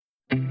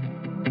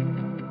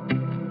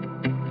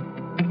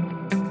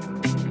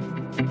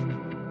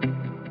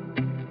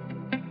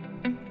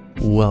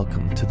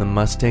Welcome to the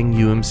Mustang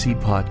UMC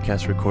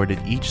podcast, recorded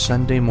each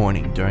Sunday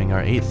morning during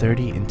our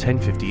 8:30 and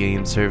 10:50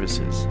 a.m.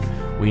 services.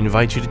 We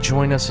invite you to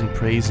join us in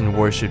praise and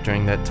worship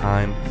during that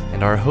time,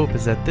 and our hope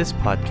is that this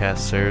podcast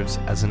serves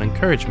as an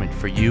encouragement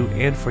for you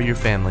and for your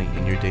family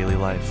in your daily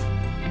life.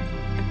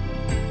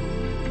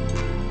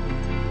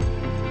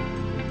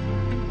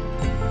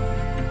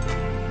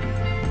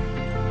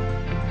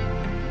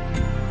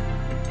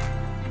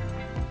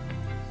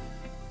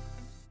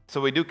 So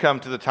we do come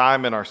to the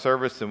time in our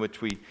service in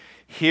which we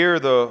hear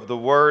the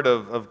word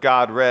of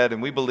God read,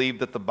 and we believe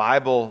that the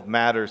Bible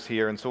matters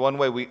here. And so one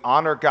way we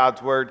honor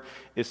God's word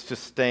is to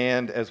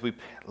stand as we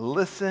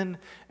listen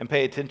and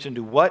pay attention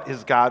to what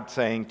is God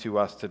saying to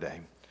us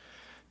today.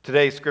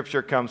 Today's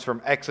scripture comes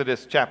from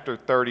Exodus chapter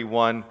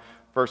 31,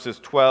 verses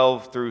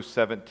 12 through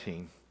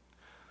 17.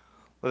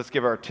 Let us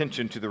give our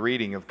attention to the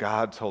reading of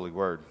God's holy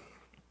word.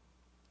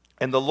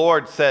 And the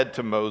Lord said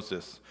to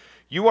Moses,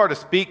 "You are to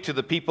speak to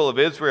the people of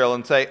Israel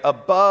and say,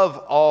 'Above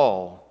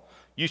all,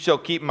 you shall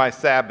keep my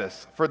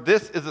Sabbaths, for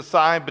this is a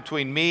sign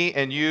between me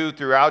and you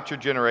throughout your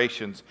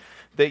generations,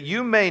 that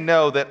you may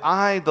know that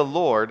I, the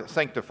Lord,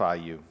 sanctify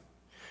you.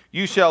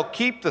 You shall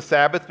keep the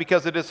Sabbath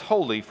because it is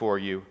holy for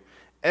you.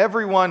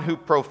 Everyone who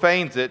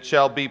profanes it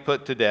shall be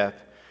put to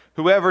death.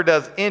 Whoever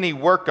does any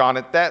work on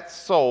it, that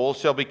soul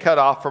shall be cut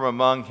off from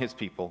among his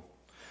people.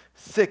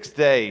 6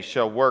 days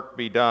shall work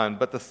be done,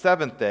 but the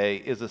seventh day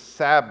is a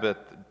Sabbath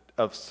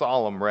of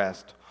solemn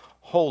rest,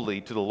 holy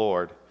to the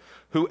Lord.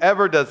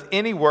 Whoever does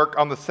any work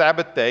on the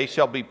Sabbath day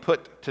shall be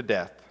put to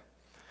death.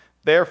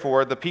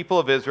 Therefore, the people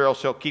of Israel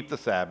shall keep the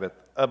Sabbath,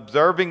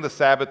 observing the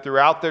Sabbath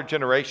throughout their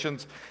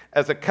generations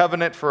as a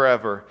covenant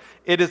forever.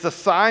 It is a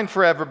sign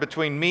forever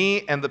between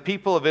me and the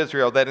people of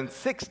Israel that in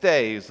 6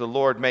 days the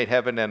Lord made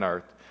heaven and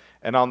earth,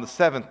 and on the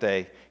seventh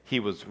day he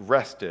was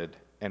rested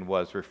and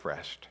was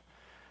refreshed."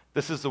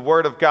 This is the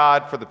word of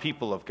God for the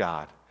people of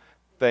God.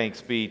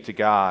 Thanks be to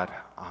God.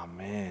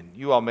 Amen.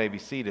 You all may be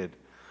seated.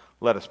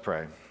 Let us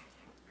pray.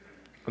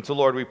 And so,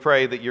 Lord, we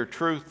pray that your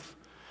truth,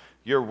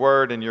 your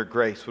word, and your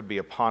grace would be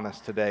upon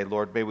us today.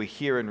 Lord, may we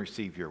hear and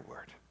receive your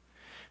word.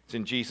 It's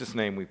in Jesus'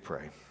 name we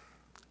pray.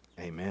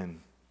 Amen.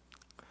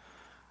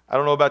 I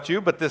don't know about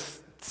you, but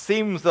this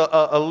seems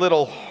a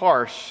little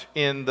harsh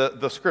in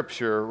the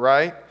scripture,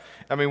 right?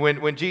 I mean,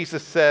 when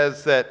Jesus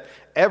says that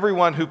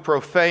everyone who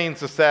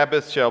profanes the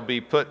Sabbath shall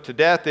be put to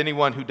death.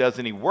 Anyone who does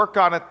any work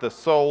on it, the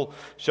soul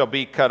shall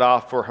be cut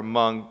off from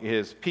among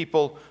his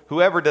people.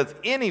 Whoever does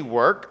any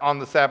work on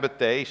the Sabbath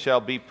day shall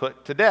be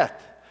put to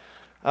death.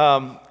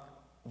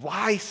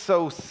 Why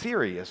so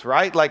serious,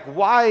 right? Like,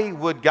 why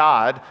would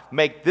God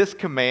make this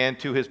command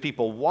to his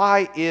people?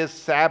 Why is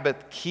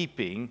Sabbath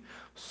keeping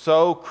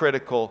so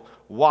critical?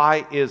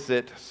 Why is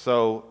it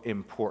so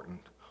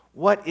important?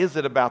 What is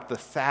it about the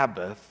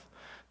Sabbath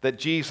that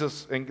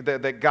Jesus and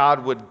that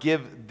God would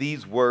give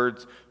these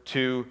words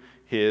to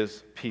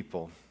his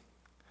people?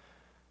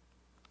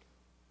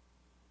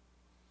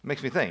 It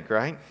makes me think,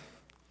 right?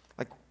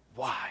 Like,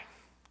 why?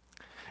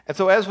 And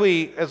so as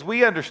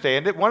we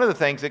understand it, one of the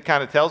things it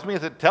kind of tells me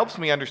is it helps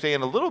me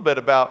understand a little bit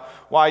about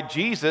why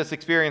Jesus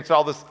experienced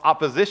all this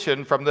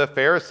opposition from the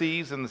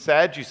Pharisees and the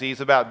Sadducees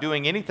about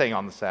doing anything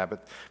on the Sabbath,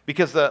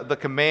 because the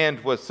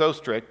command was so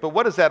strict. But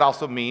what does that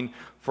also mean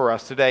for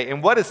us today?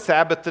 And what is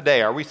Sabbath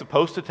today? Are we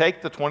supposed to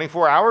take the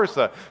 24 hours,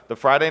 the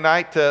Friday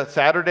night to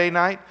Saturday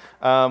night,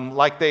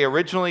 like they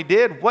originally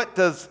did? What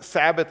does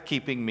Sabbath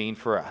keeping mean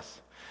for us?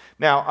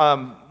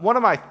 Now, one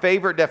of my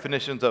favorite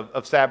definitions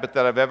of Sabbath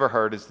that I've ever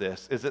heard is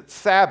this, is that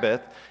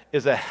Sabbath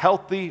is a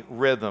healthy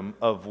rhythm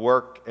of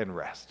work and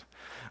rest.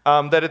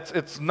 That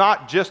it's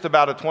not just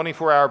about a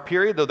 24-hour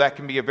period, though that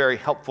can be a very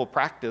helpful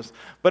practice,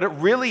 but it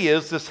really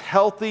is this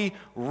healthy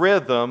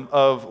rhythm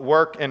of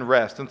work and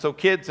rest. And so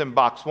kids, in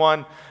box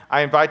one,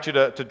 I invite you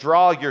to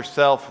draw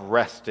yourself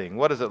resting.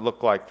 What does it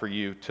look like for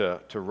you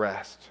to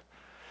rest?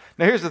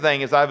 Now, here's the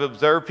thing, is I've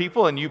observed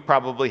people, and you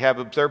probably have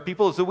observed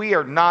people, is that we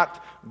are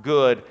not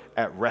good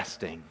at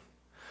resting.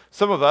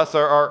 Some of us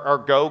are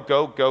go,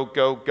 go, go,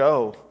 go,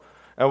 go.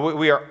 And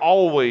we are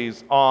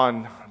always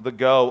on the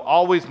go,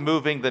 always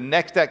moving, the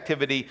next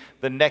activity,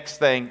 the next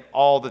thing,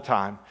 all the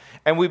time.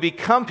 And we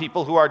become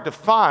people who are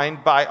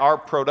defined by our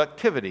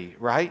productivity,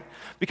 right?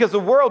 Because the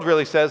world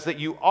really says that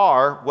you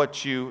are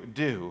what you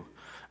do.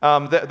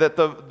 That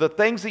the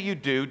things that you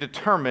do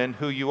determine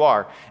who you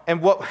are.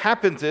 And what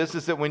happens is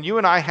that when you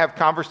and I have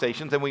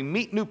conversations and we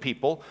meet new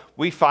people,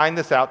 we find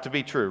this out to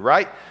be true,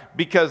 right?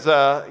 Because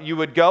you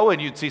would go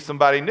and you'd see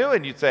somebody new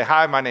and you'd say,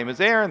 "Hi, my name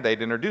is Aaron."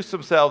 They'd introduce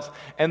themselves.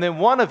 And then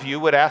one of you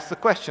would ask the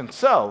question,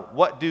 "So,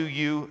 what do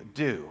you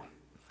do?"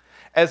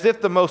 As if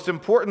the most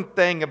important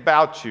thing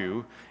about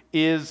you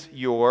is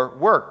your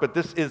work. But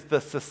this is the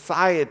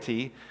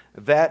society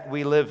that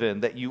we live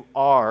in, that you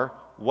are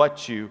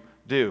what you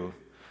do.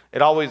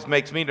 It always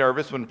makes me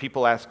nervous when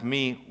people ask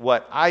me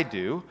what I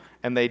do,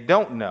 and they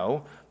don't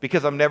know,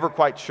 because I'm never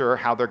quite sure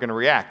how they're going to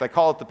react. I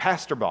call it the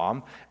pastor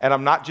bomb, and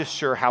I'm not just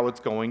sure how it's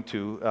going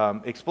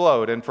to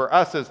explode. And for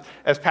us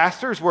as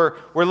pastors, we're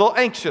a little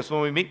anxious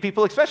when we meet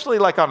people, especially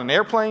like on an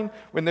airplane,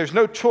 when there's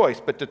no choice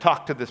but to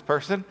talk to this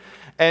person,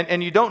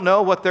 and you don't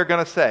know what they're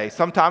going to say.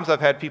 Sometimes I've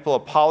had people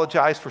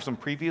apologize for some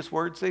previous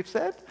words they've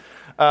said.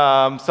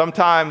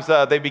 Sometimes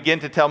they begin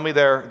to tell me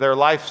their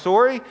life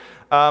story.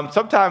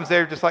 Sometimes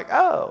they're just like,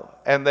 oh,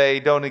 and they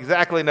don't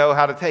exactly know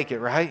how to take it,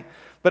 right?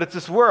 But it's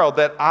this world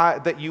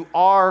that you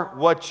are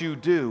what you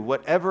do.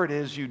 Whatever it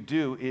is you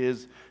do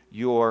is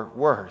your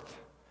worth.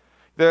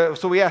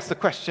 So we ask the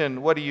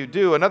question, what do you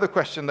do? Another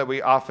question that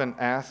we often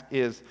ask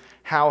is,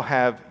 how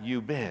have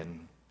you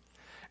been?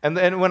 And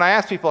then when I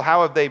ask people,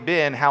 how have they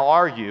been? How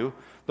are you?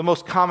 The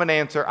most common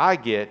answer I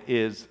get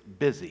is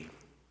busy.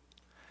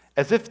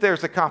 As if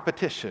there's a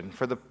competition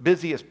for the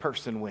busiest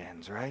person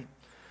wins, right?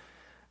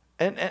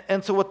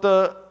 And so what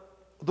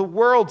the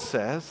world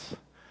says,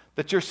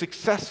 that your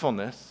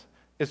successfulness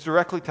is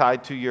directly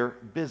tied to your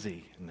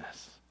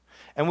busyness.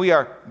 And we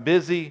are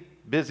busy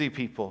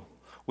people.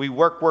 We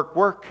work.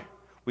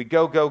 We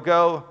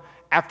go.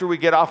 After we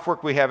get off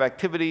work, we have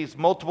activities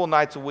multiple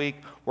nights a week.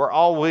 We're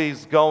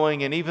always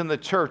going, and even the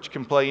church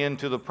can play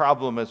into the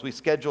problem as we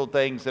schedule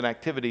things and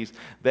activities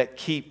that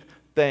keep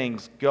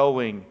things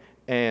going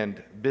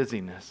and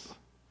busyness.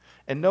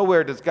 And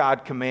nowhere does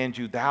God command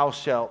you, thou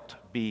shalt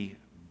be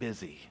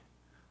busy,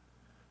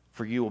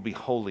 for you will be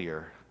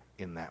holier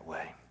in that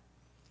way.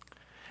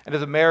 And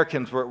as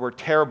Americans, we're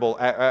terrible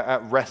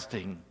at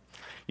resting.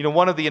 You know,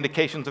 one of the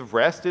indications of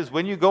rest is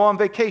when you go on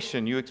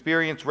vacation, you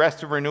experience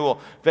rest and renewal.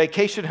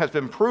 Vacation has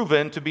been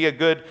proven to be a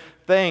good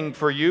thing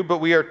for you, but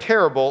we are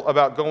terrible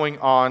about going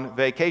on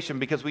vacation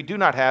because we do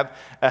not have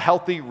a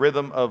healthy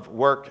rhythm of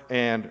work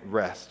and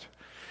rest.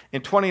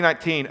 In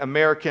 2019,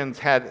 Americans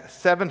had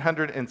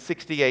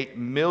 768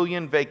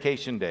 million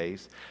vacation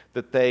days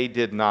that they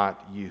did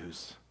not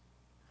use.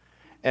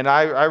 And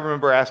I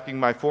remember asking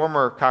my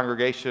former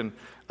congregation,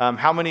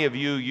 how many of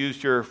you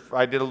used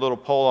I did a little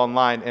poll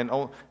online, and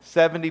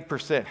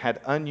 70%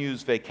 had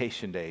unused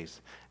vacation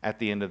days at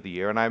the end of the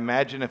year. And I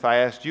imagine if I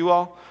asked you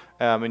all,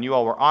 and you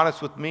all were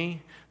honest with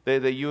me,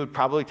 that you would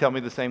probably tell me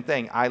the same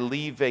thing. I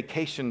leave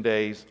vacation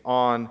days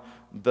on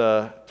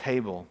the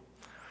table.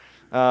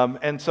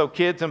 And so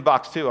kids in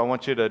box 2, I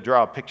want you to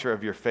draw a picture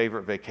of your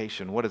favorite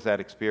vacation. What does that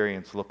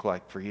experience look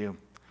like for you?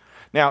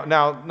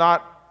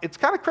 It's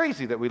kind of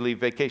crazy that we leave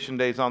vacation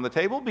days on the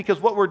table,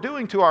 because what we're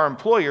doing to our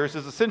employers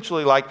is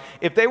essentially like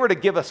if they were to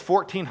give us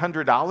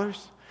 $1,400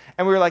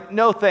 and we were like,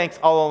 no thanks,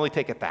 I'll only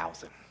take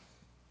 1,000.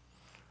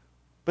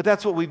 But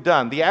that's what we've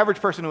done. The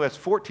average person who has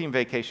 14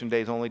 vacation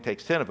days only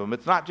takes 10 of them.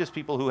 It's not just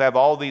people who have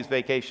all these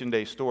vacation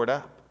days stored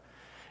up.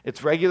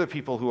 It's regular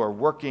people who are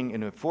working,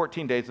 and in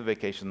 14 days of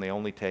vacation, they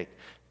only take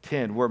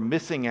 10. We're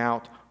missing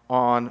out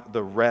on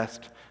the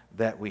rest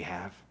that we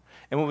have.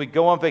 And when we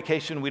go on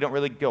vacation, we don't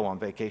really go on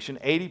vacation.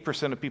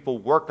 80% of people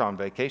work on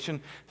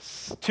vacation.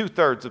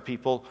 2/3 of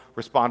people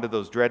respond to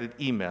those dreaded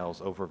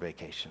emails over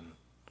vacation.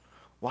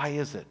 Why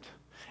is it?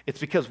 It's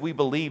because we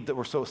believe that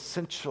we're so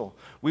essential.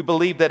 We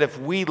believe that if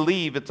we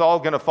leave, it's all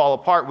going to fall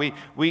apart.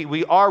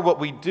 We are what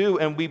we do,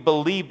 and we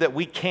believe that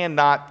we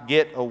cannot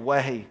get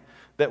away,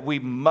 that we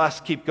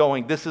must keep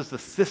going. This is the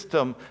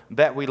system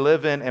that we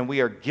live in, and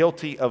we are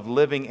guilty of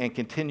living and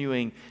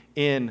continuing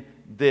in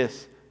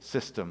this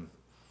system.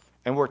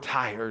 And we're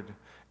tired,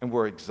 and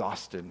we're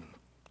exhausted.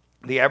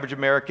 The average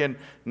American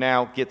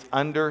now gets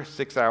under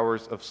 6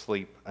 hours of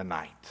sleep a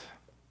night.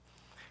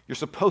 You're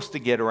supposed to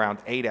get around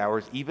 8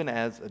 hours, even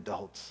as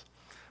adults.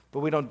 But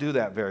we don't do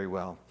that very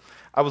well.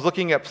 I was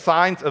looking up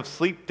signs of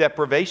sleep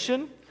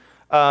deprivation,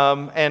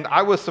 and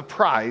I was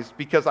surprised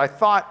because I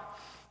thought,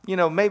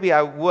 maybe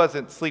I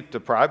wasn't sleep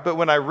deprived. But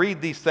when I read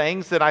these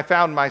things, then I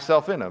found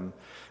myself in them.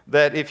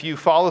 That if you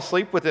fall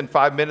asleep within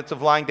 5 minutes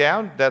of lying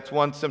down, that's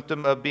one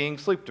symptom of being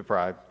sleep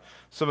deprived.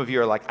 Some of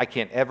you are like, I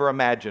can't ever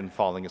imagine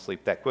falling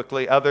asleep that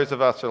quickly. Others of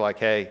us are like,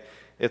 hey,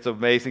 it's an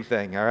amazing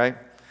thing, all right?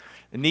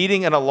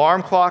 Needing an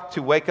alarm clock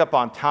to wake up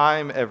on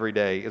time every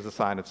day is a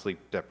sign of sleep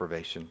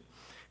deprivation.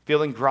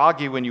 Feeling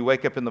groggy when you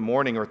wake up in the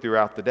morning or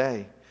throughout the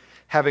day.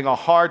 Having a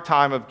hard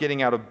time of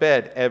getting out of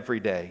bed every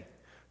day.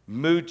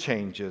 Mood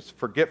changes,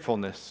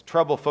 forgetfulness,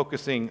 trouble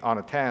focusing on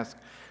a task.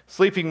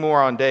 Sleeping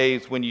more on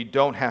days when you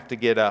don't have to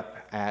get up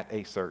at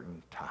a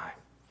certain time.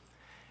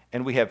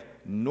 And we have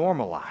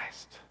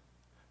normalized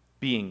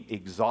being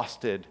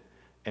exhausted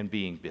and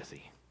being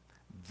busy.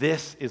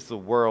 This is the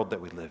world that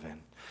we live in.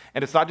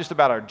 And it's not just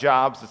about our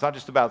jobs, it's not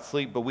just about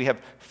sleep, but we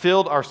have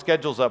filled our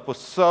schedules up with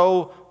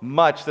so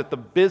much that the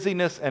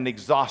busyness and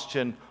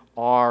exhaustion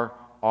are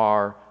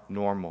our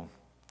normal.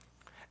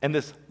 And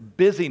this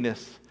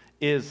busyness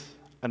is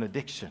an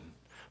addiction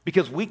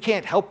because we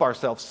can't help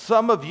ourselves.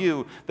 Some of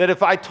you, that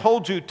if I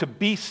told you to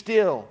be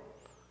still,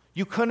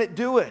 you couldn't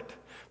do it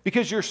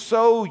because you're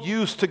so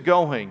used to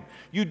going.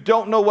 You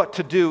don't know what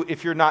to do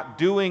if you're not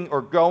doing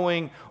or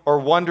going or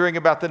wondering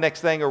about the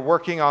next thing or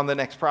working on the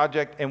next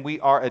project. And we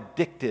are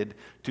addicted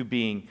to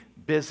being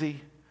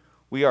busy.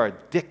 We are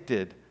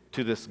addicted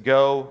to this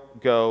go,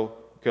 go,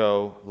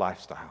 go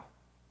lifestyle.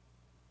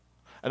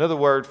 Another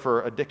word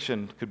for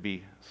addiction could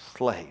be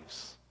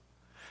slaves.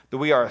 That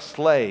we are a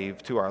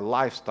slave to our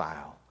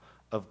lifestyle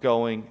of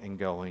going and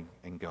going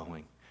and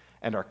going,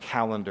 and our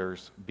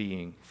calendars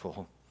being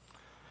full.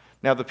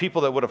 Now, the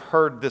people that would have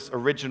heard this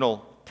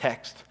original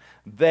text,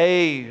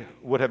 they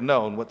would have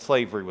known what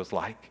slavery was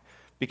like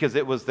because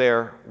it was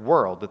their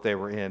world that they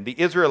were in. The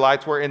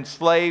Israelites were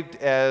enslaved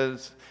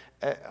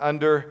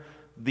under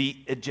the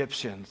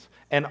Egyptians,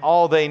 and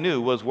all they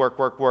knew was work,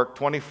 work, work,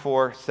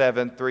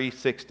 24/7,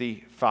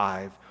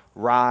 365,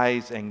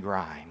 rise and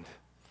grind.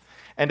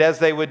 And as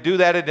they would do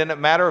that, it didn't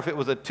matter if it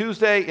was a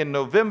Tuesday in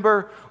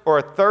November or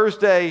a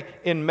Thursday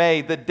in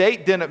May. The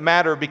date didn't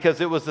matter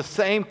because it was the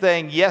same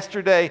thing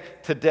yesterday,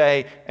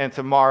 today, and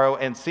tomorrow,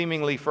 and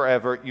seemingly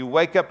forever. You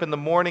wake up in the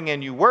morning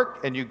and you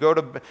work, and you go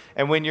to,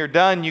 and when you're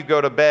done, you go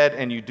to bed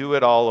and you do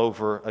it all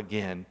over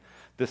again.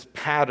 This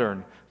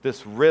pattern,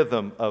 this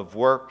rhythm of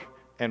work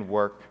and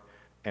work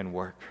and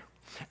work.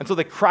 And so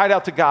they cried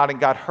out to God, and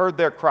God heard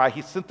their cry.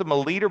 He sent them a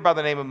leader by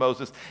the name of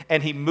Moses,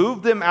 and he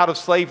moved them out of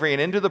slavery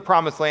and into the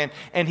promised land,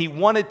 and he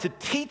wanted to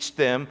teach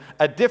them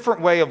a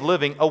different way of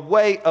living, a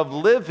way of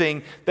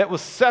living that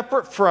was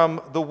separate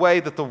from the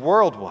way that the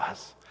world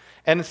was.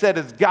 And it said,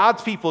 as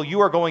God's people, you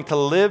are going to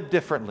live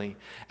differently,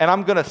 and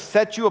I'm going to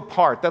set you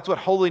apart. That's what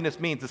holiness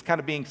means. It's kind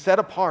of being set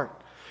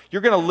apart.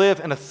 You're going to live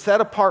in a set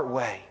apart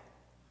way,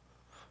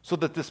 so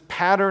that this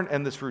pattern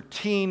and this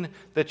routine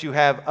that you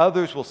have,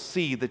 others will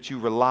see that you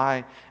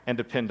rely and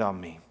depend on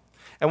me.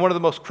 And one of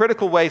the most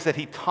critical ways that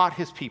he taught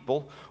his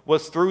people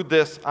was through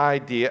this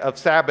idea of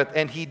Sabbath,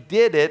 and he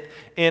did it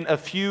in a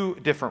few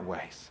different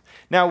ways.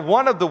 Now,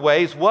 one of the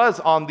ways was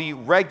on the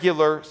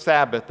regular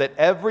Sabbath, that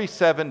every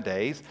 7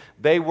 days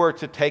they were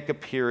to take a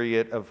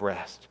period of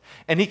rest.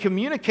 And he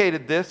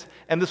communicated this,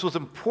 and this was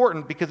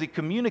important because he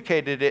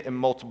communicated it in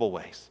multiple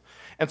ways.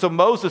 And so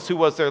Moses, who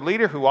was their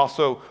leader, who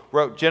also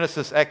wrote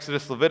Genesis,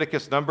 Exodus,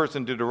 Leviticus, Numbers,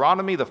 and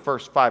Deuteronomy, the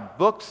first 5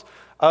 books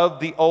of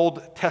the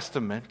Old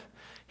Testament,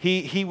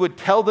 he would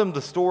tell them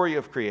the story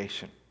of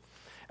creation,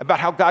 about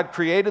how God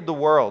created the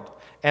world.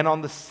 And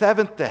on the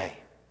 7th day,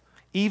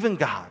 even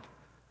God,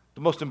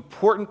 the most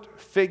important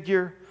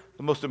figure,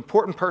 the most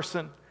important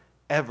person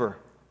ever,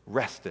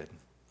 rested.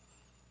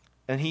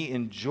 And he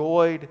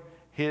enjoyed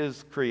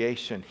his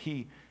creation.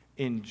 He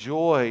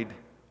enjoyed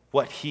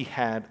what he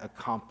had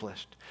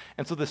accomplished.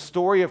 And so the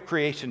story of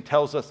creation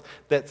tells us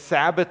that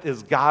Sabbath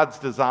is God's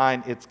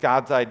design, it's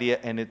God's idea,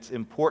 and it's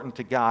important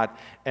to God,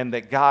 and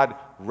that God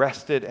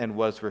rested and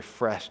was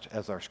refreshed,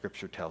 as our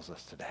scripture tells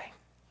us today.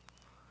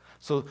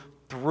 So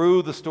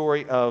through the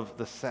story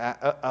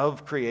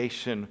of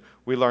creation,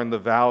 we learn the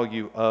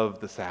value of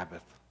the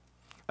Sabbath.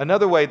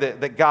 Another way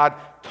that God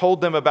told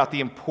them about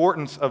the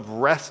importance of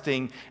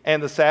resting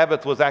and the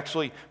Sabbath was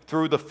actually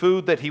through the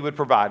food that he would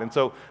provide. And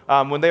so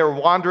when they were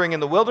wandering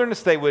in the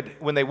wilderness,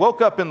 when they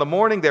woke up in the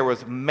morning, there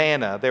was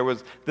manna. There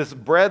was this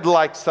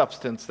bread-like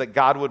substance that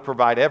God would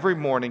provide every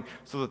morning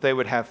so that they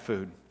would have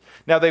food.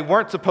 Now, they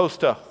weren't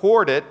supposed to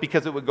hoard it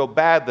because it would go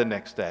bad the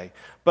next day.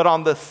 But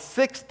on the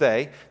 6th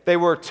day, they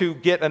were to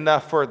get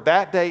enough for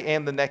that day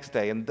and the next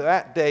day. And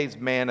that day's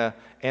manna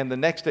and the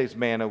next day's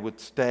manna would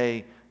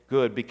stay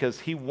good, because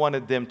he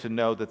wanted them to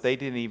know that they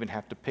didn't even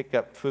have to pick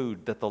up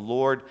food that the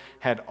Lord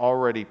had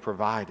already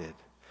provided.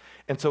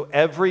 And so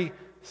every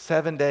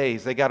 7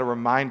 days, they got a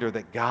reminder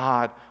that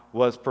God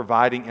was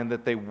providing and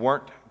that they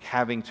weren't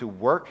having to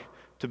work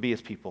to be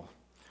his people.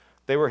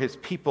 They were his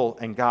people,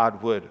 and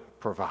God would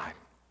provide.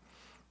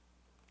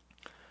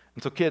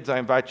 And so kids, I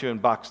invite you in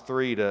box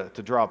 3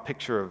 to draw a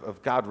picture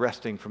of God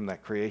resting from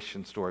that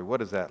creation story.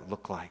 What does that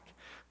look like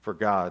for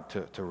God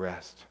to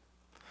rest?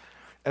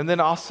 And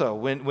then also,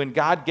 when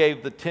God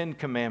gave the 10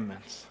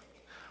 commandments,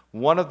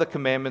 one of the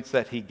commandments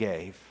that he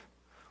gave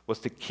was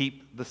to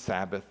keep the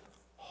Sabbath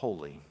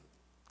holy.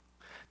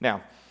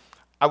 Now,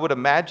 I would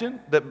imagine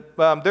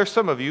that there's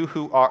some of you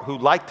who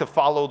like to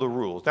follow the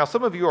rules. Now,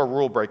 some of you are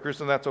rule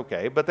breakers, and that's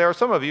okay, but there are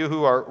some of you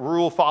who are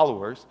rule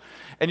followers,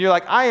 and you're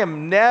like, I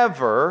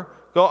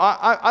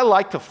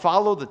like to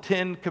follow the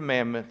 10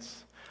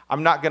 commandments.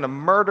 I'm not going to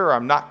murder,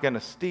 I'm not going to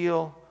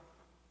steal,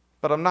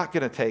 but I'm not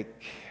going to take.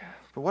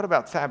 But what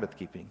about Sabbath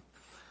keeping?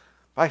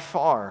 By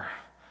far,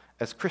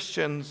 as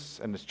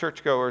Christians and as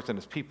churchgoers and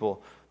as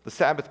people, the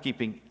Sabbath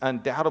keeping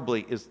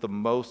undoubtedly is the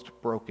most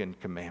broken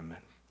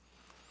commandment,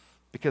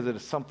 because it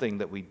is something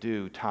that we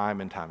do time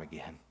and time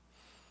again.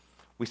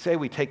 We say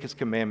we take his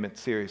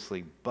commandments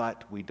seriously,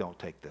 but we don't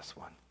take this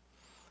one.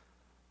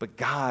 But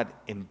God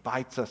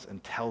invites us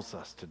and tells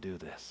us to do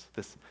this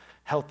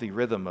healthy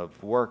rhythm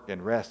of work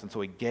and rest. And so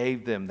he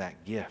gave them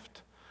that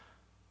gift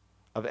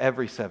of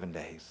every 7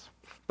 days.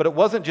 But it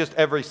wasn't just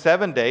every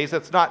 7 days.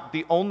 That's not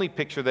the only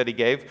picture that he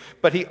gave.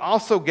 But he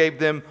also gave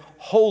them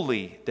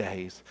holy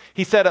days.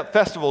 He set up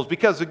festivals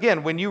because,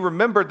 again, when you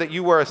remembered that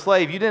you were a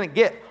slave, you didn't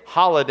get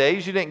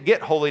holidays. You didn't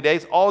get holy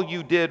days. All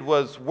you did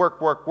was work,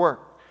 work,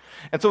 work.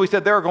 And so he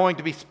said there are going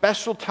to be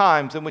special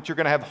times in which you're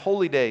going to have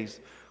holy days,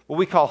 what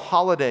we call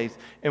holidays,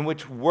 in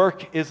which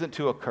work isn't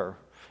to occur,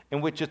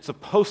 in which it's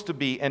supposed to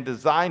be and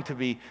designed to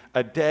be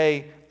a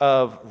day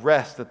of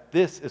rest, that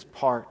this is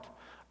part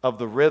of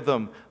the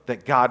rhythm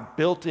that God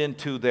built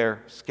into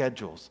their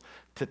schedules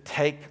to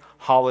take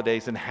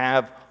holidays and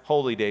have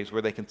holy days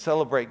where they can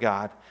celebrate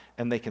God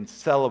and they can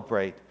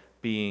celebrate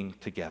being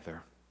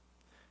together.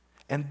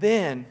 And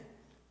then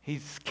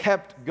he's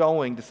kept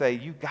going to say,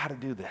 you got to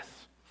do this.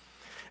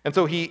 And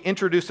so he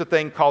introduced a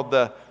thing called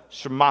the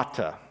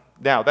Shemitah.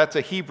 Now, that's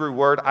a Hebrew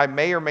word I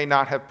may or may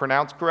not have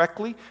pronounced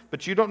correctly,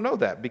 but you don't know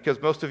that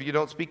because most of you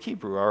don't speak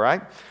Hebrew, all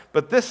right?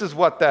 But this is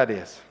what that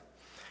is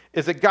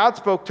that God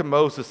spoke to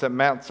Moses at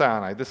Mount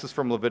Sinai. This is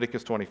from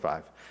Leviticus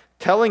 25,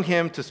 telling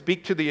him to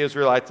speak to the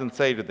Israelites and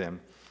say to them,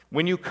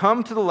 when you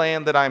come to the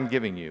land that I'm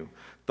giving you,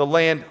 the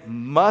land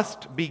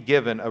must be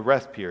given a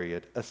rest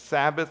period, a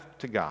Sabbath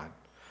to God.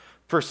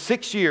 For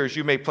 6 years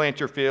you may plant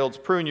your fields,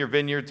 prune your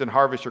vineyards, and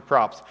harvest your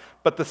crops.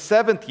 But the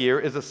 7th year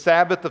is a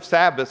Sabbath of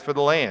Sabbaths for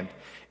the land.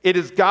 It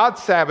is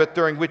God's Sabbath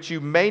during which you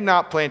may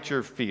not plant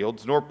your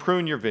fields, nor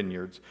prune your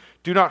vineyards.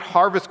 Do not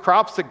harvest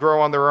crops that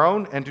grow on their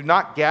own, and do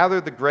not gather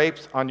the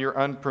grapes on your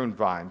unpruned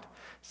vine,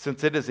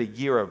 since it is a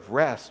year of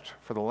rest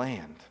for the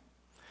land.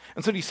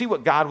 And so do you see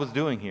what God was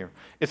doing here?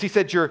 Is he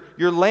said your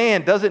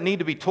land doesn't need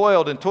to be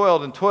toiled and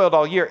toiled and toiled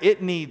all year.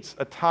 It needs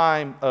a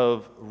time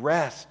of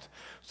rest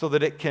so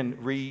that it can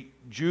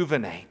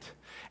rejuvenate.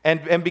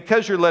 And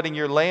because you're letting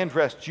your land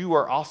rest, you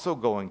are also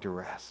going to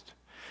rest.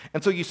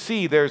 And so you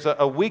see there's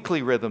a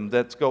weekly rhythm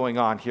that's going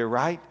on here,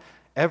 right?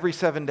 Every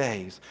 7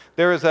 days.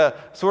 There is a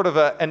sort of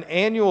an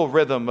annual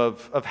rhythm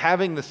of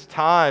having this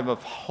time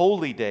of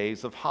holy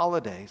days, of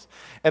holidays.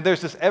 And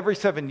there's this every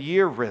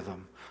 7-year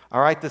rhythm,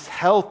 all right? This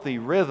healthy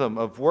rhythm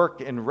of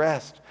work and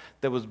rest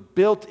that was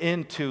built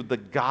into the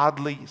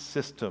godly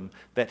system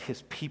that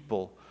his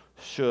people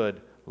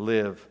should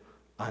live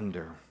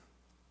under.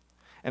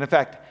 And in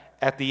fact,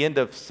 at the end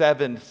of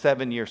 7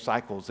 7-year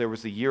cycles, there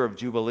was a year of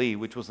Jubilee,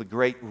 which was the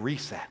great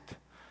reset,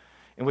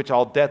 in which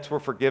all debts were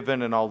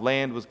forgiven and all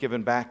land was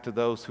given back to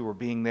those who were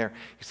being there.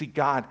 You see,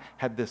 God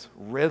had this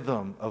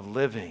rhythm of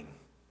living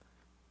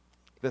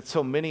that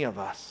so many of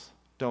us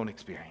don't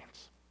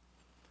experience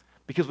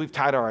because we've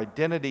tied our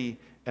identity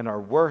and our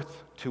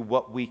worth to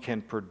what we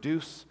can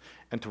produce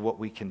and to what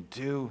we can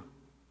do.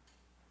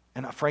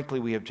 And frankly,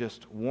 we have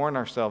just worn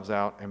ourselves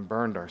out and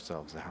burned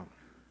ourselves out.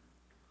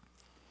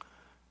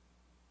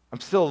 I'm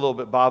still a little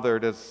bit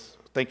bothered as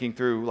thinking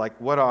through,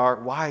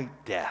 why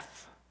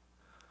death?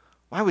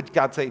 Why would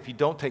God say if you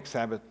don't take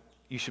Sabbath,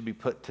 you should be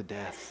put to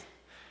death?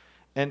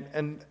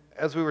 And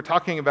as we were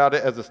talking about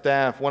it as a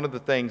staff, one of the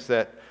things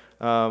that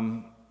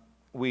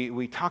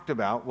we talked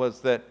about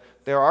was that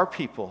there are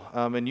people,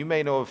 and you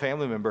may know a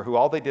family member who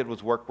all they did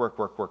was work.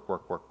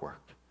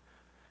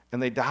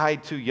 And they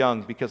died too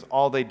young because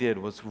all they did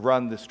was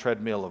run this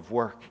treadmill of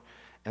work,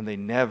 and they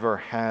never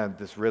had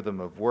this rhythm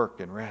of work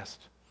and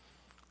rest.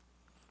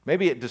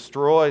 Maybe it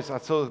destroys,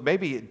 so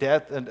maybe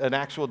death, an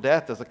actual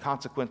death as a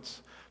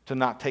consequence to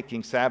not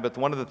taking Sabbath.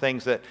 One of the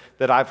things that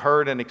I've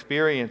heard and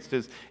experienced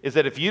is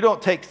that if you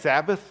don't take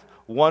Sabbath,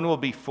 one will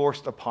be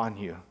forced upon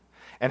you.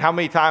 And how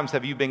many times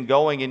have you been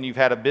going and you've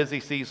had a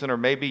busy season, or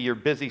maybe your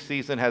busy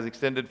season has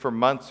extended for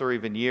months or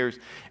even years,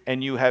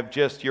 and you have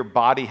just, your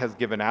body has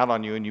given out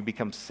on you and you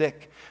become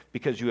sick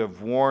because you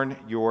have worn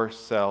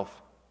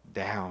yourself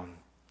down.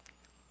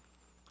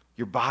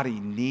 Your body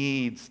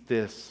needs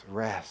this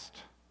rest.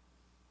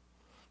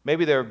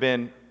 Maybe there have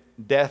been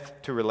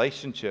death to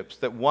relationships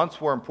that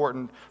once were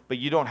important, but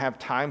you don't have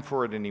time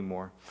for it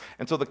anymore.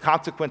 And so the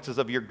consequences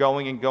of your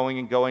going,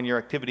 your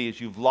activity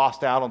is you've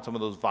lost out on some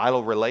of those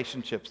vital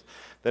relationships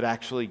that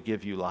actually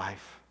give you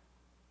life.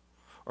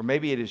 Or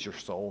maybe it is your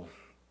soul.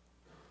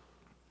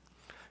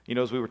 You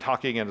know, as we were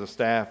talking as a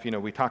staff,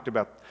 we talked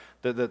about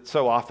that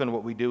so often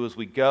what we do is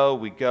we go,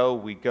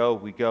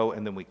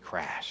 and then we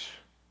crash.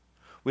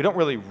 We don't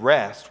really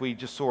rest, we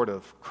just sort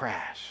of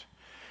crash.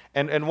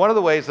 And one of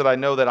the ways that I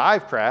know that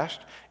I've crashed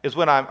is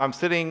when I'm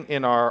sitting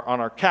on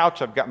our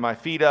couch, I've got my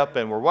feet up,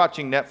 and we're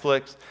watching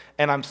Netflix,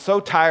 and I'm so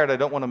tired I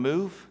don't want to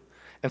move.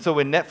 And so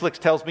when Netflix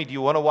tells me, do you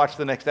want to watch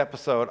the next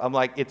episode? I'm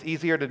like, it's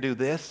easier to do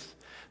this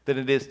than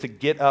it is to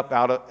get up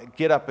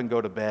and go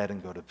to bed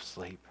and go to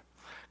sleep.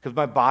 Because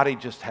my body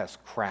just has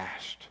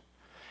crashed.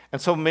 And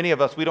so many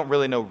of us, we don't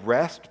really know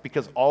rest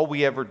because all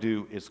we ever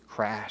do is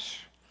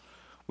crash.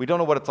 We don't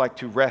know what it's like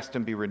to rest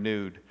and be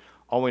renewed.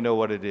 All we know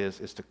what it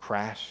is to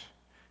crash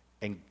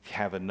and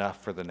have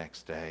enough for the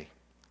next day.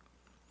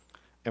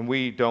 And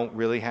we don't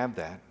really have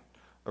that.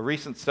 A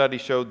recent study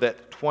showed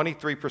that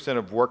 23%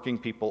 of working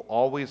people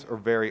always or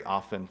very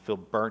often feel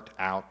burnt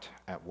out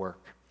at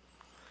work.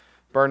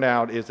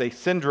 Burnout is a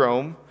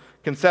syndrome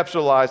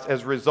conceptualized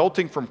as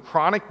resulting from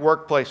chronic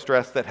workplace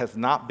stress that has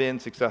not been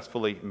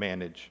successfully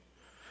managed.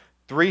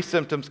 3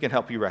 symptoms can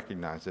help you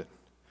recognize it: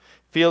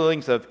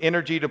 feelings of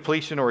energy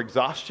depletion or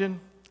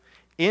exhaustion,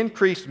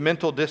 increased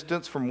mental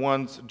distance from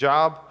one's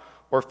job,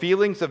 or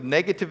feelings of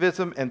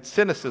negativism and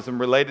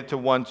cynicism related to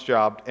one's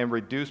job and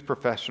reduced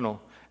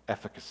professional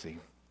efficacy.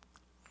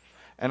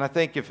 And I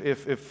think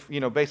if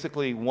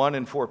basically 1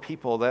 in 4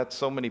 people, that's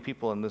so many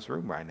people in this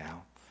room right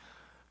now,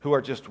 who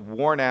are just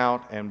worn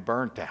out and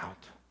burnt out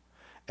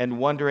and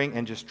wondering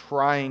and just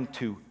trying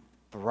to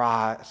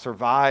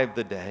survive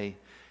the day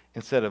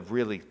instead of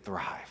really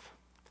thrive.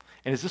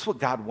 And is this what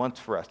God wants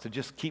for us, to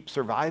just keep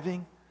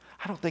surviving?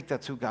 I don't think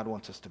that's who God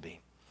wants us to be.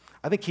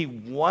 I think he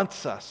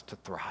wants us to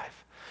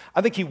thrive.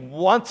 I think he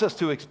wants us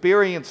to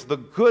experience the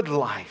good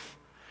life.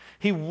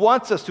 He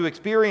wants us to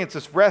experience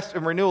this rest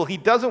and renewal. He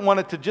doesn't want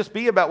it to just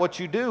be about what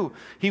you do.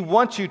 He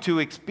wants you to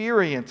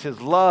experience his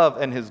love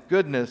and his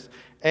goodness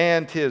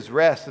and his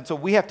rest. And so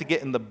we have to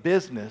get in the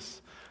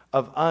business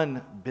of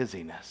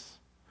unbusyness.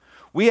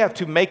 We have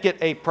to make it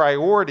a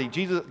priority.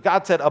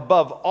 God said,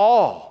 above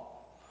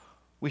all,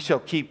 we shall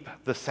keep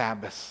the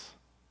Sabbaths.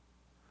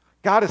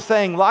 God is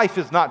saying life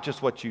is not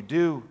just what you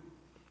do,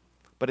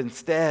 but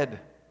instead,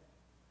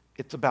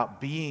 it's about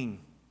being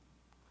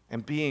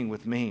and being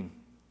with me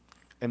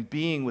and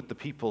being with the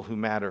people who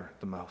matter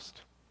the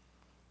most.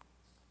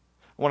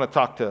 I want to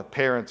talk to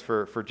parents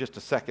for just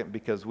a second,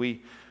 because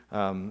we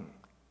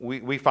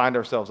find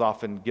ourselves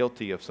often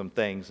guilty of some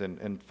things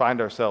and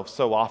find ourselves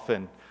so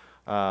often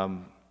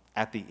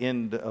at the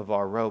end of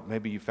our rope.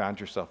 Maybe you found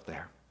yourself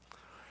there.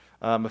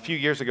 A few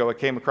years ago, I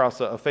came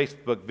across a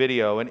Facebook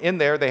video, and in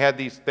there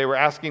they were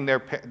asking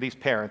these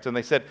parents, and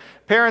they said,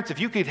 "Parents, if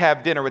you could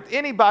have dinner with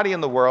anybody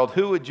in the world,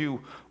 who would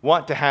you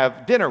want to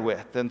have dinner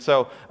with?" And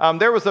so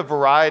there was a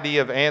variety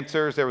of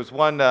answers. There was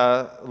one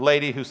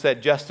lady who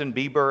said Justin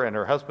Bieber, and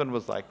her husband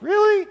was like,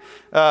 "Really?"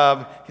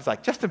 He's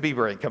like, "Justin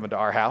Bieber ain't coming to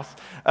our house."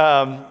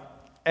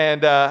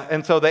 And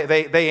so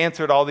they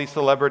answered all these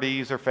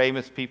celebrities or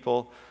famous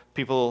people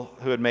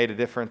who had made a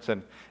difference.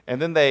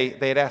 And then they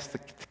had asked the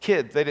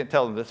kids, they didn't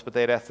tell them this, but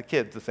they had asked the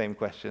kids the same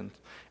questions.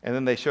 And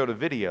then they showed a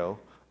video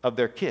of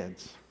their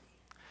kids.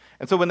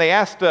 And so when they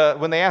asked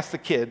the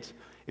kids,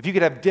 if you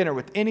could have dinner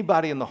with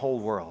anybody in the whole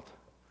world,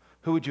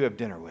 who would you have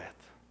dinner with?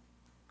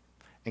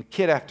 And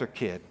kid after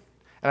kid,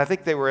 and I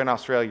think they were in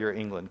Australia or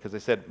England, because they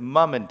said,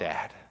 Mom and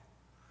Dad.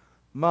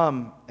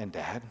 Mom and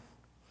Dad.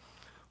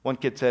 One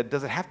kid said,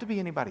 does it have to be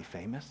anybody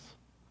famous?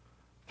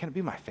 Can it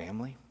be my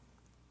family?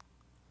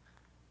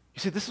 You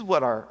see, this is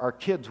what our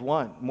kids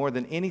want more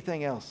than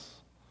anything else,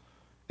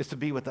 is to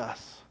be with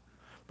us.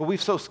 But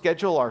we've so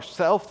scheduled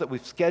ourselves that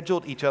we've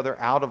scheduled each other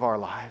out of our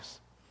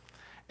lives.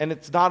 And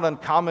it's not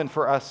uncommon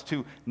for us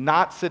to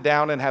not sit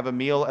down and have a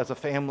meal as a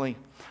family,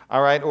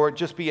 all right? Or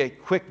just be a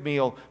quick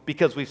meal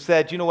because we've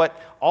said, you know what,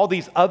 all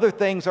these other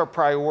things are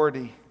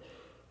priority,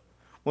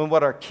 when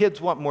what our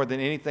kids want more than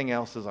anything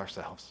else is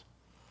ourselves.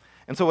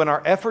 And so in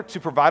our effort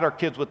to provide our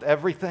kids with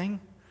everything,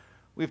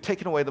 we've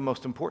taken away the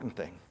most important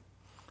thing.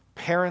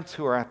 Parents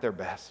who are at their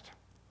best.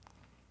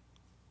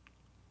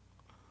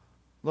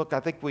 Look, I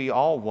think we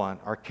all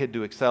want our kid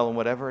to excel in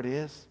whatever it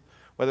is,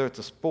 whether it's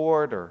a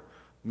sport or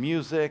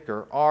music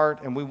or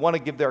art, and we want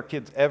to give their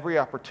kids every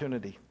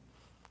opportunity.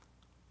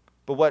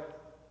 But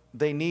what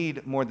they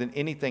need more than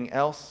anything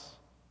else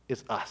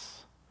is us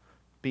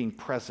being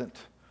present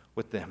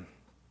with them.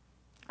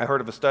 I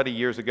heard of a study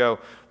years ago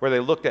where they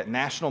looked at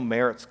national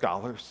merit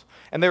scholars,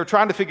 and they were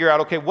trying to figure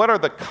out, okay, what are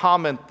the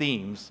common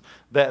themes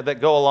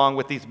that go along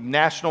with these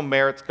national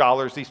merit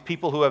scholars, these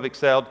people who have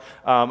excelled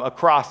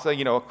across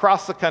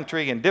the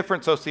country in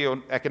different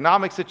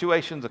socioeconomic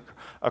situations,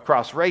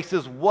 across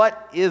races.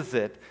 What is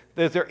it?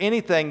 Is there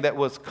anything that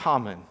was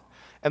common?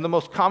 And the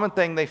most common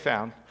thing they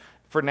found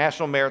for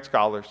national merit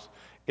scholars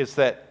is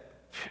that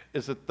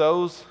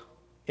those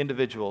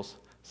individuals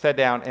sat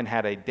down and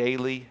had a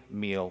daily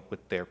meal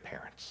with their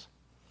parents.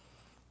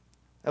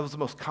 That was the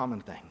most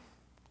common thing.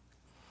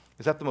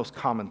 Is that the most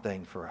common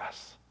thing for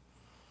us?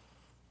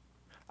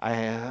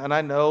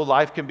 I know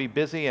life can be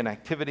busy and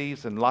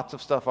activities and lots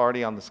of stuff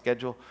already on the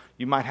schedule.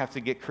 You might have to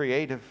get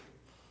creative,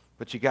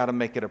 but you got to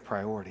make it a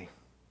priority.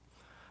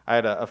 I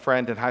had a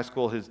friend in high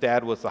school. His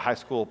dad was the high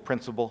school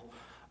principal.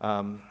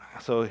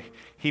 So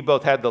he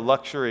both had the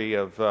luxury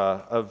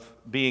of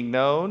being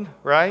known,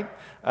 right?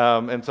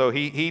 And so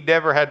he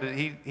never had to,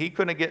 he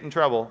couldn't get in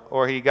trouble,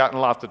 or he got in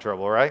lots of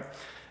trouble, right?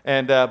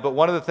 And but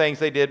one of the things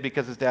they did,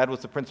 because his dad was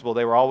the principal,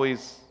 they were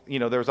always,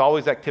 there was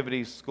always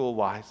activities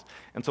school-wise.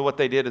 And so what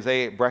they did is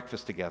they ate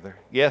breakfast together.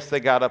 Yes, they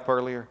got up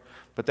earlier,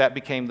 but that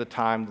became the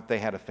time that they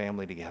had a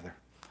family together.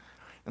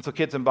 And so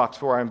kids in box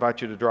 4, I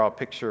invite you to draw a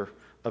picture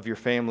of your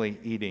family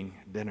eating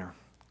dinner.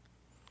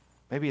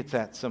 Maybe it's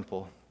that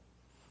simple,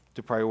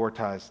 to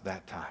prioritize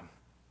that time.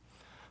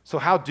 So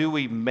how do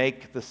we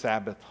make the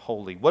Sabbath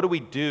holy? What do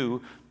we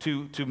do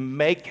to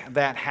make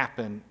that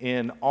happen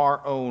in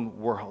our own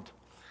world?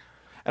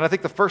 And I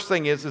think the first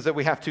thing is that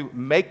we have to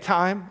make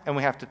time and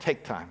we have to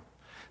take time.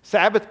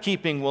 Sabbath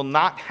keeping will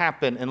not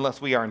happen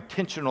unless we are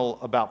intentional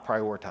about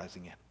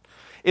prioritizing it.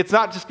 It's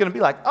not just going to be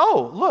like,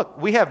 oh, look,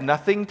 we have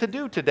nothing to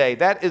do today.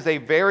 That is a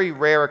very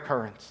rare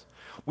occurrence.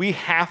 We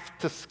have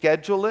to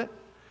schedule it.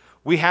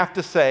 We have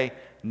to say,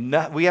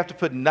 we have to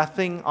put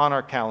nothing on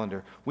our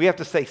calendar. We have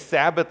to say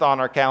Sabbath on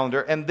our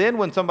calendar. And then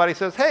when somebody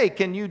says, hey,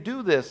 can you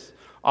do this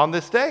on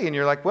this day? And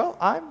you're like, well,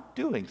 I'm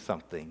doing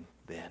something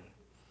then.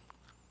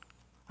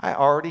 I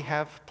already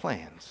have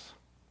plans.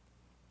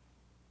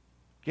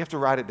 You have to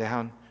write it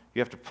down.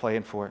 You have to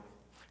plan for it.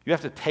 You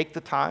have to take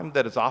the time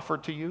that is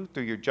offered to you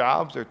through your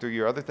jobs or through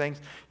your other things.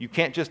 You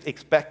can't just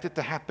expect it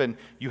to happen.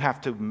 You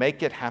have to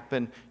make it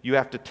happen. You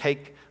have to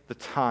take the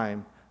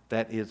time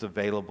that is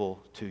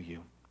available to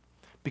you.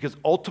 Because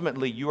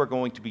ultimately, you are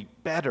going to be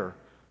better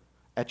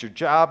at your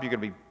job. You're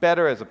going to be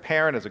better as a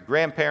parent, as a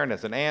grandparent,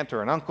 as an aunt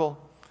or an uncle.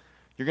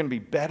 You're going to be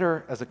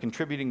better as a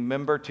contributing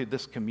member to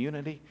this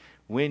community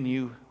when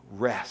you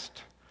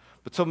rest.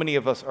 But so many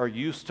of us are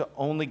used to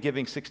only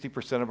giving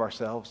 60% of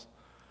ourselves.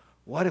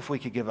 What if we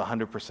could give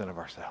 100% of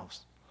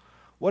ourselves?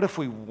 What if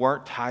we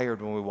weren't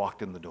tired when we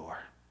walked in the door?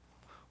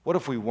 What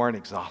if we weren't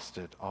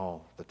exhausted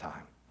all the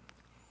time?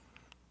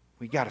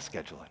 We got to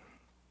schedule it.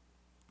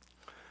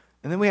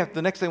 And then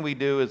the next thing we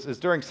do is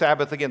during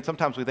Sabbath, again,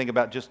 sometimes we think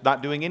about just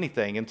not doing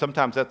anything, and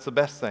sometimes that's the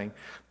best thing.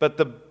 But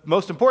the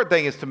most important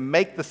thing is to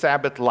make the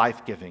Sabbath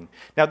life-giving.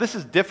 Now, this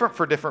is different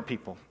for different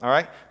people, all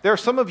right? There are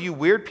some of you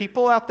weird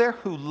people out there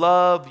who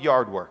love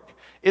yard work.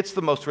 It's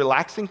the most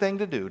relaxing thing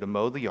to do, to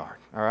mow the yard,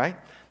 all right?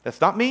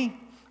 That's not me,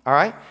 all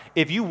right?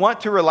 If you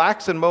want to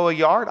relax and mow a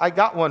yard, I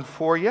got one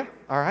for you,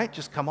 all right?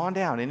 Just come on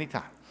down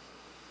anytime,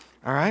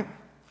 all right?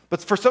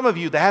 But for some of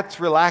you, that's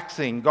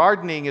relaxing.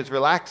 Gardening is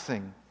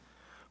relaxing.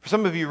 For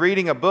some of you,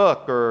 reading a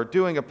book or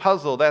doing a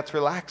puzzle, that's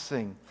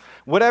relaxing.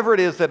 Whatever it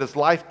is that is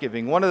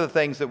life-giving. One of the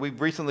things that we've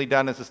recently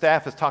done as a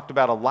staff is talked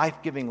about a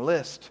life-giving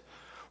list.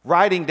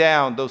 Writing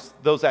down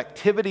those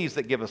activities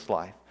that give us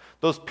life,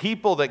 those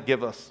people that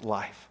give us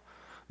life,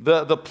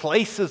 the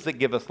places that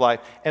give us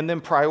life, and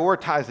then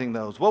prioritizing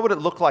those. What would it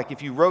look like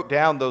if you wrote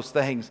down those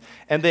things,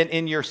 and then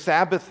in your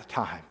Sabbath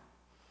time,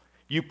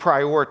 you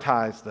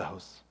prioritize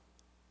those?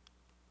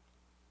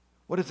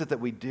 What is it that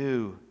we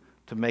do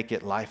to make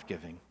it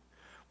life-giving?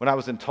 When I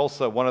was in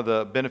Tulsa, one of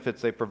the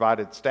benefits they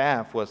provided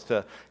staff was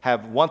to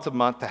have once a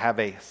month to have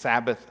a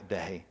Sabbath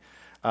day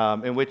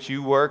in which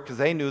you work, because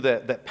they knew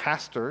that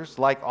pastors,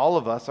 like all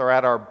of us, are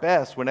at our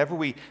best whenever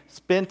we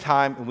spend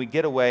time and we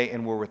get away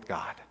and we're with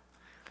God.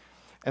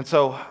 And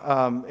so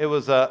it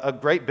was a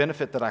great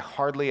benefit that I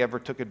hardly ever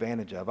took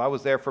advantage of. I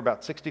was there for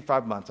about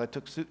 65 months. I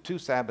took 2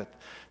 Sabbath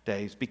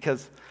days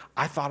because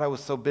I thought I was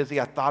so busy.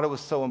 I thought it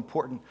was so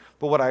important.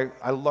 But what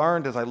I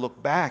learned as I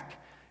look back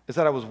is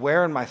that I was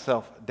wearing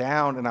myself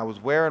down and I was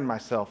wearing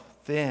myself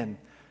thin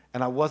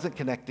and I wasn't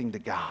connecting to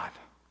God.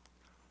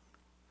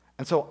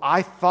 And so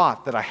I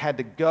thought that I had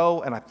to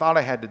go and I thought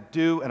I had to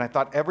do and I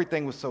thought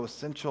everything was so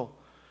essential.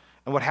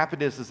 And what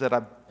happened is that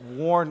I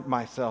worn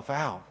myself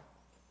out.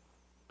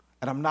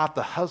 And I'm not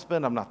the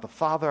husband, I'm not the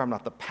father, I'm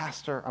not the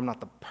pastor, I'm not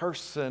the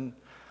person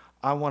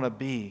I want to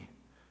be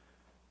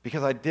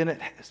because I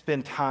didn't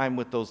spend time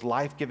with those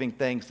life-giving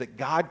things that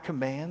God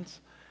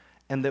commands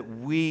and that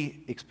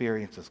we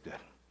experience as good.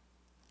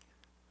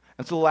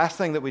 And so the last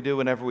thing that we do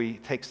whenever we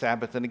take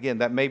Sabbath, and again,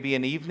 that may be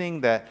an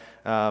evening, that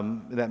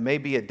may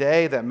be a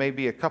day, that may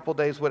be a couple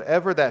days,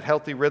 whatever that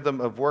healthy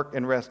rhythm of work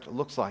and rest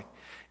looks like,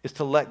 is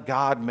to let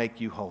God make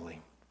you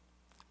holy.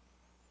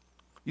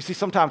 You see,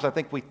 sometimes I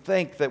think we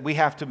think that we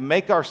have to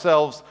make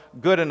ourselves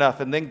good enough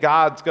and then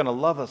God's going to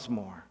love us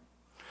more.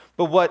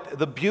 But what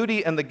the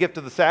beauty and the gift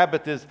of the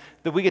Sabbath is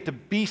that we get to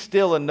be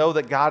still and know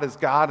that God is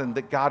God and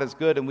that God is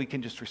good and we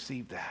can just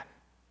receive that.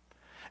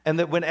 And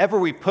that whenever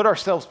we put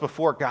ourselves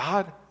before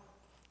God,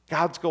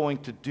 God's going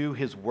to do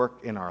his work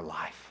in our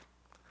life.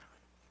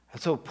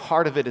 And so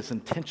part of it is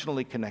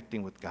intentionally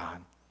connecting with God.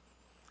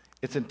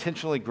 It's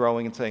intentionally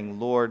growing and saying,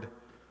 Lord,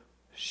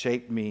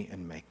 shape me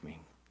and make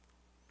me.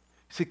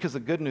 See, because the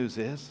good news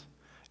is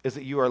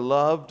that you are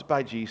loved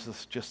by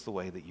Jesus just the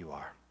way that you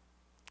are.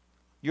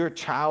 You're a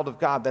child of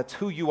God. That's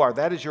who you are.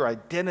 That is your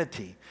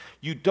identity.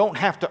 You don't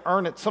have to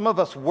earn it. Some of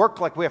us work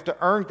like we have to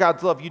earn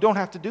God's love. You don't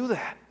have to do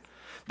that.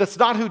 That's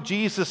not who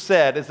Jesus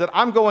said, is that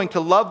I'm going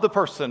to love the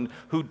person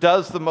who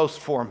does the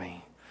most for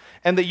me.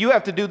 And that you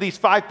have to do these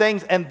 5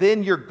 things and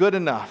then you're good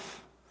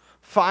enough.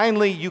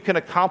 Finally, you can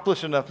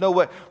accomplish enough. No,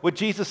 what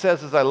Jesus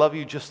says is, I love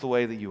you just the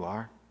way that you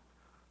are.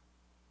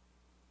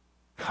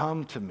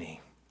 Come to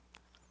me.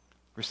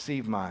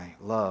 Receive my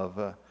love.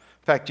 In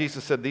fact,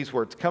 Jesus said these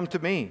words, come to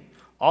me,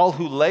 all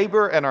who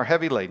labor and are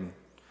heavy laden,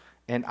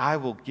 and I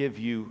will give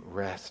you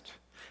rest.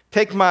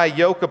 Take my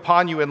yoke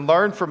upon you and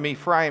learn from me,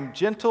 for I am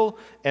gentle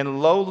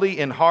and lowly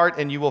in heart,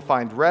 and you will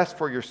find rest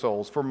for your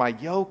souls. For my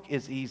yoke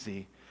is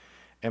easy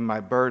and my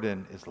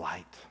burden is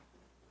light.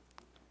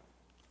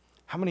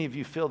 How many of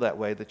you feel that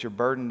way, that your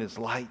burden is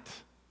light?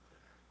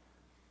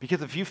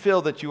 Because if you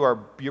feel that your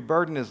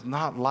burden is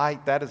not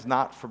light, that is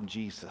not from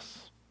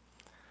Jesus.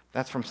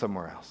 That's from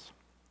somewhere else.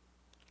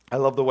 I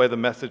love the way the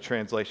Message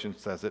translation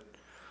says it.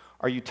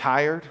 Are you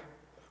tired,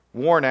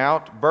 worn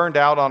out, burned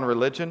out on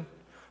religion?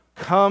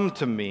 Come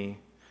to me,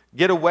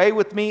 get away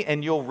with me,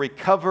 and you'll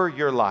recover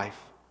your life.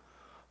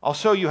 I'll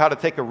show you how to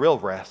take a real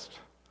rest.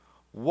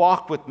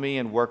 Walk with me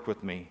and work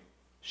with me.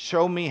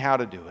 Show me how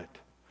to do it.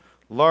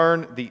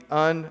 Learn the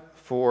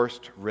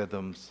unforced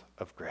rhythms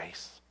of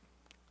grace.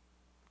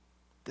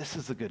 This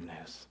is the good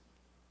news.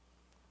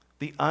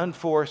 The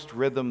unforced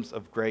rhythms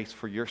of grace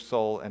for your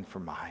soul and for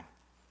mine.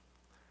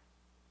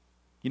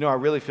 You know, I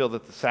really feel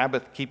that the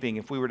Sabbath keeping,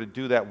 if we were to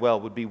do that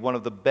well, would be one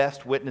of the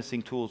best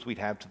witnessing tools we'd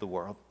have to the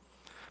world.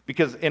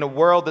 Because in a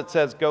world that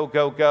says go,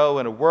 go, go,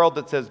 in a world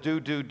that says do,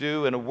 do,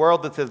 do, in a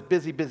world that says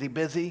busy, busy,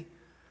 busy,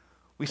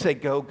 we say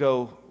go,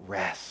 go,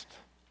 rest.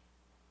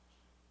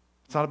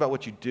 It's not about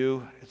what you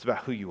do, it's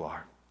about who you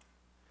are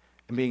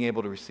and being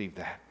able to receive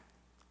that.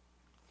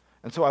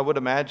 And so I would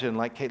imagine,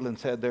 like Caitlin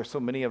said, there's so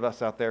many of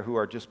us out there who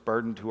are just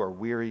burdened, who are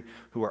weary,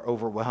 who are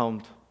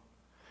overwhelmed.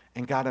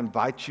 And God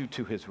invites you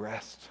to his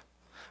rest.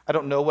 I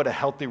don't know what a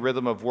healthy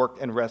rhythm of work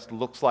and rest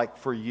looks like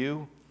for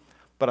you,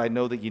 but I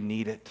know that you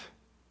need it.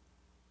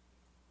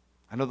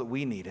 I know that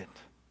we need it.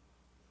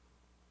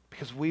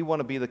 Because we want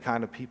to be the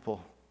kind of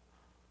people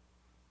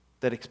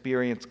that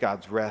experience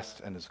God's rest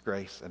and his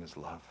grace and his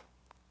love.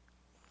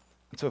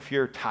 And so if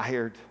you're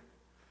tired,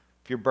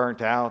 if you're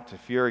burnt out,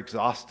 if you're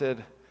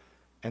exhausted,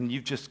 and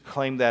you've just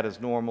claimed that as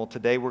normal,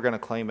 today we're going to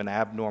claim an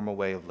abnormal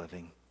way of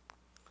living.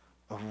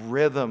 A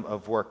rhythm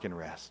of work and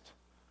rest.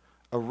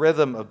 A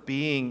rhythm of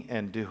being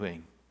and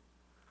doing.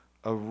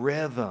 A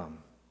rhythm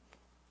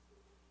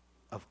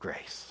of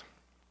grace.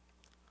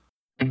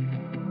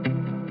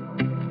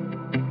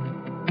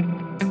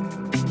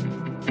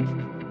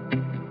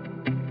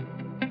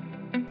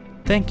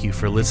 Thank you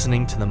for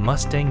listening to the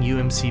Mustang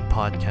UMC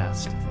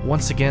podcast.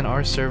 Once again,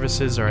 our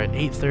services are at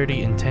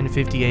 8:30 and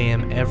 10:50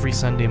 a.m. every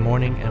Sunday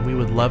morning, and we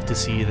would love to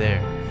see you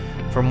there.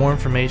 For more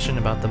information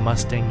about the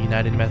Mustang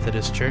United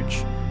Methodist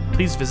Church,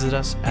 please visit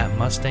us at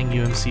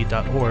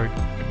mustangumc.org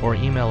or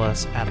email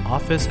us at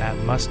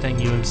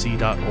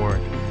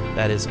office@mustangumc.org.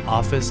 That is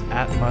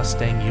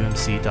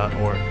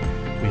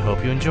office@mustangumc.org. We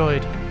hope you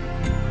enjoyed.